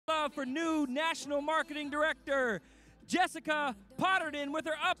love for new National Marketing Director, Jessica Potterton, with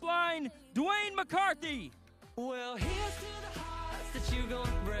her upline, Dwayne McCarthy. Well, here's to the hearts that you're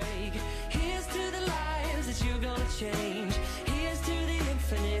gonna break. Here's to the lives that you're gonna change. Here's to the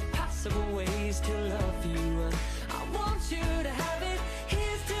infinite possible ways to love you. I want you to have it.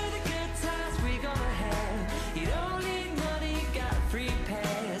 Here's to the good times we're gonna have. You don't need money, you got a free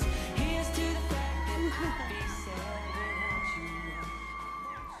pass. Here's to the fact that I'd be sad without you.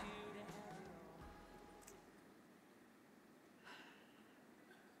 I want you to have it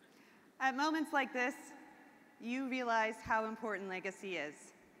all. At moments like this, you realize how important legacy is.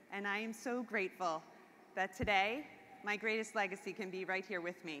 And I am so grateful that today, my greatest legacy can be right here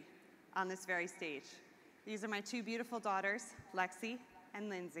with me on this very stage. These are my two beautiful daughters, Lexi and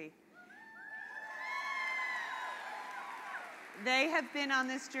Lindsay. They have been on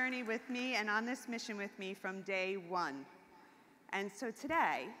this journey with me and on this mission with me from day one. And so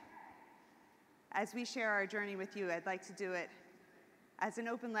today, as we share our journey with you, I'd like to do it as an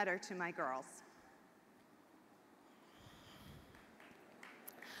open letter to my girls.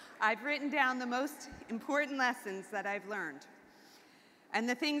 I've written down the most important lessons that I've learned, and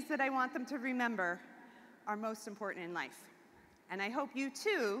the things that I want them to remember are most important in life. And I hope you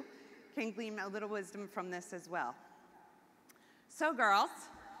too can glean a little wisdom from this as well. So girls,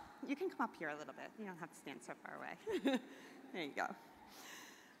 you can come up here a little bit. You don't have to stand so far away. There you go.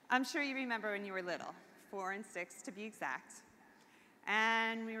 I'm sure you remember when you were little, 4 and 6 to be exact,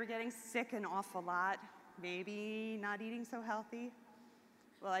 and we were getting sick an awful lot, maybe not eating so healthy.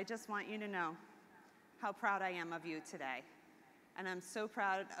 Well, I just want you to know how proud I am of you today. And I'm so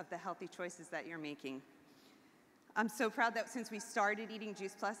proud of the healthy choices that you're making. I'm so proud that since we started eating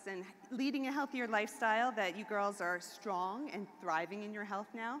Juice Plus and leading a healthier lifestyle, that you girls are strong and thriving in your health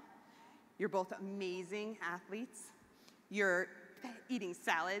now. You're both amazing athletes. You're eating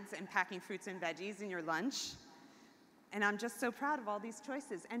salads and packing fruits and veggies in your lunch. And I'm just so proud of all these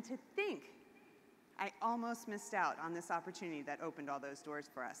choices. And to think, I almost missed out on this opportunity that opened all those doors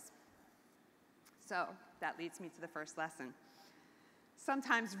for us. So that leads me to the first lesson.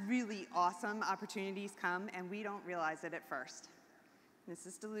 Sometimes really awesome opportunities come and we don't realize it at first.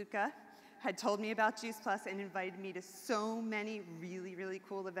 Mrs. DeLuca had told me about Juice Plus and invited me to so many really, really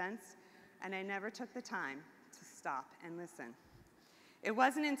cool events, and I never took the time to stop and listen. It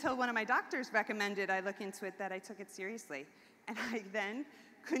wasn't until one of my doctors recommended I look into it that I took it seriously. And I then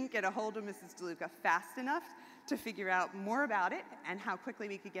couldn't get a hold of Mrs. DeLuca fast enough to figure out more about it and how quickly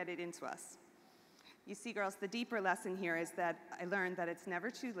we could get it into us. You see, girls, the deeper lesson here is that I learned that it's never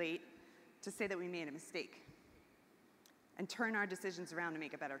too late to say that we made a mistake and turn our decisions around to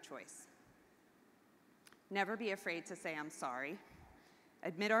make a better choice. Never be afraid to say, I'm sorry,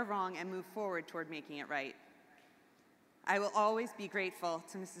 admit our wrong, and move forward toward making it right. I will always be grateful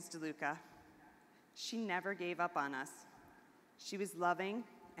to Mrs. DeLuca. She never gave up on us. She was loving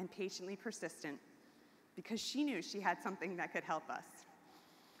and patiently persistent because she knew she had something that could help us.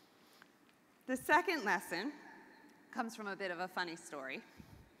 The second lesson comes from a bit of a funny story.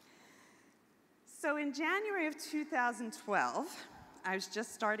 So in January of 2012, I was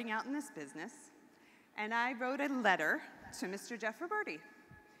just starting out in this business, and I wrote a letter to Mr. Jeff Roberti.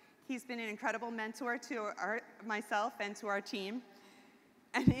 He's been an incredible mentor to myself and to our team.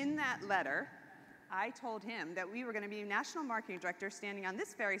 And in that letter, I told him that we were going to be National Marketing Director standing on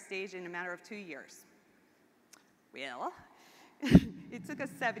this very stage in a matter of 2 years. Well, it took us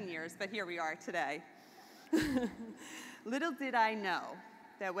 7 years, but here we are today. Little did I know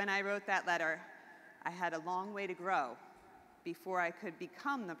that when I wrote that letter, I had a long way to grow before I could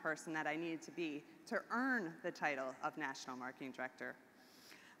become the person that I needed to be to earn the title of National Marketing Director.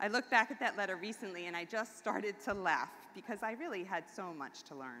 I look back at that letter recently and I just started to laugh because I really had so much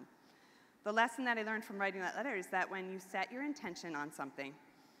to learn. The lesson that I learned from writing that letter is that when you set your intention on something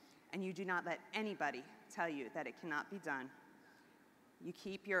and you do not let anybody tell you that it cannot be done, you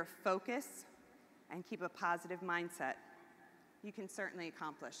keep your focus and keep a positive mindset, you can certainly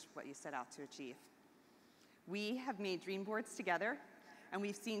accomplish what you set out to achieve. We have made dream boards together, and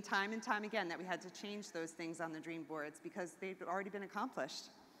we've seen time and time again that we had to change those things on the dream boards because they've already been accomplished.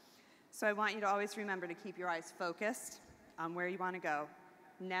 So I want you to always remember to keep your eyes focused on where you want to go.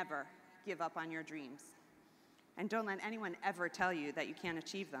 Never give up on your dreams. And don't let anyone ever tell you that you can't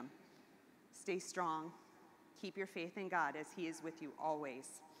achieve them. Stay strong. Keep your faith in God as He is with you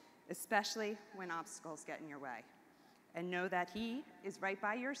always, especially when obstacles get in your way. And know that He is right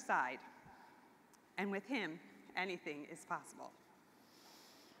by your side. And with Him, anything is possible.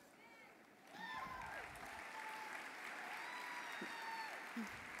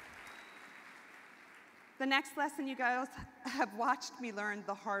 The next lesson you guys have watched me learn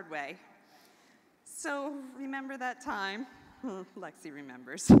the hard way. So remember that time, Lexi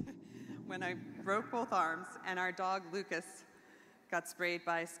remembers, when I broke both arms and our dog Lucas got sprayed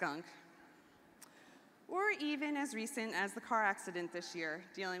by a skunk. Or even as recent as the car accident this year,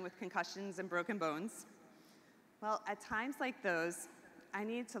 dealing with concussions and broken bones. Well, at times like those, I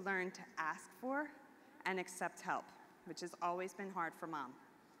needed to learn to ask for and accept help, which has always been hard for Mom.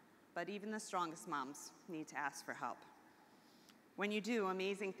 But even the strongest moms need to ask for help. When you do,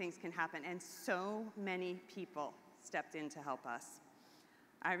 amazing things can happen, and so many people stepped in to help us.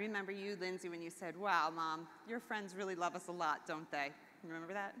 I remember you, Lindsay, when you said, "Wow, Mom, your friends really love us a lot, don't they?"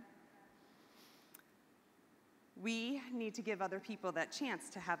 Remember that? We need to give other people that chance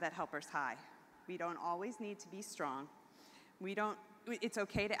to have that helper's high. We don't always need to be strong. It's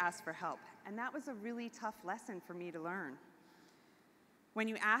okay to ask for help. And that was a really tough lesson for me to learn. When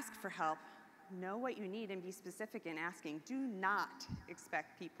you ask for help, know what you need and be specific in asking. Do not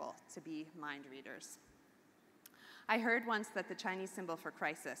expect people to be mind readers. I heard once that the Chinese symbol for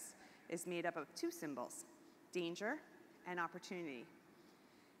crisis is made up of 2 symbols, danger and opportunity.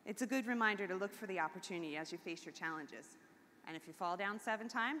 It's a good reminder to look for the opportunity as you face your challenges. And if you fall down 7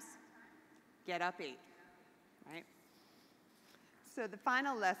 times, get up 8, right? So the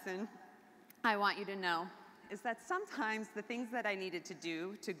final lesson I want you to know is that sometimes the things that I needed to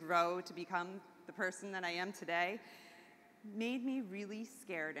do to grow, to become the person that I am today, made me really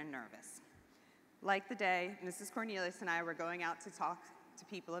scared and nervous. Like the day Mrs. Cornelius and I were going out to talk to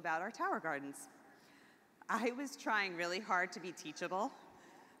people about our tower gardens. I was trying really hard to be teachable,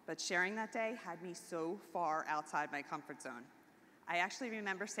 but sharing that day had me so far outside my comfort zone. I actually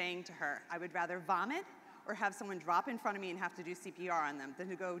remember saying to her, I would rather vomit or have someone drop in front of me and have to do CPR on them than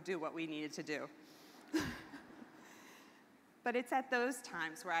to go do what we needed to do. But it's at those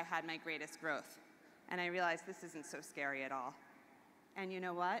times where I had my greatest growth, and I realized this isn't so scary at all. And you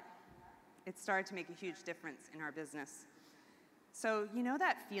know what? It started to make a huge difference in our business. So you know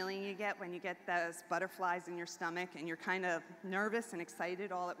that feeling you get when you get those butterflies in your stomach and you're kind of nervous and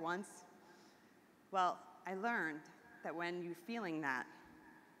excited all at once? Well, I learned that when you're feeling that,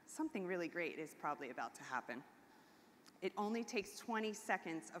 something really great is probably about to happen. It only takes 20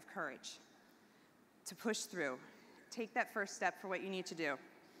 seconds of courage to push through. Take that first step for what you need to do.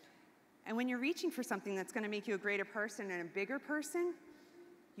 And when you're reaching for something that's going to make you a greater person and a bigger person,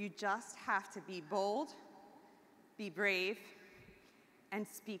 you just have to be bold, be brave, and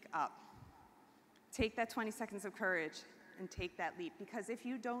speak up. Take that 20 seconds of courage and take that leap, because if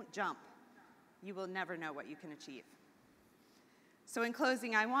you don't jump, you will never know what you can achieve. So in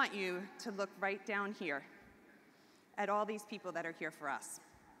closing, I want you to look right down here at all these people that are here for us.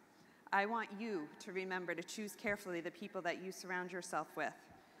 I want you to remember to choose carefully the people that you surround yourself with.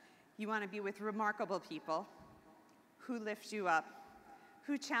 You want to be with remarkable people who lift you up,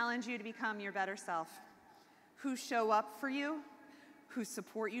 who challenge you to become your better self, who show up for you, who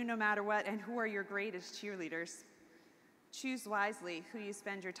support you no matter what, and who are your greatest cheerleaders. Choose wisely who you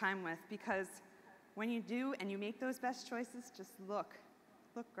spend your time with, because when you do and you make those best choices, just look.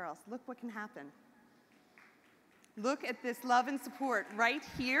 Look, girls, look what can happen. Look at this love and support right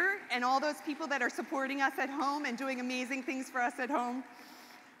here, and all those people that are supporting us at home and doing amazing things for us at home.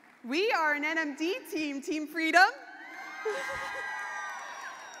 We are an NMD team, Team Freedom.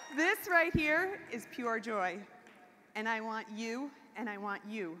 This right here is pure joy. And I want you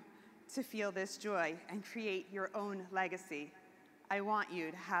to feel this joy and create your own legacy. I want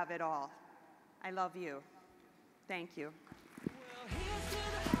you to have it all. I love you. Thank you. Well, here's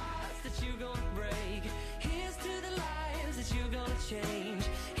to the hearts that you're gonna break. Here's to the lives that you're gonna change.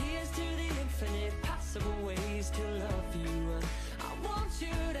 Here's to the infinite possible ways to love you. I want you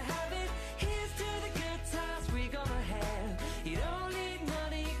to have it. Here's to the good times we're gonna have. You don't need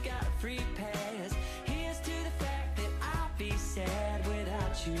money, you got a free pass. Here's to the fact that I'll be sad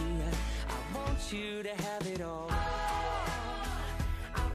without you. I want you to have it all.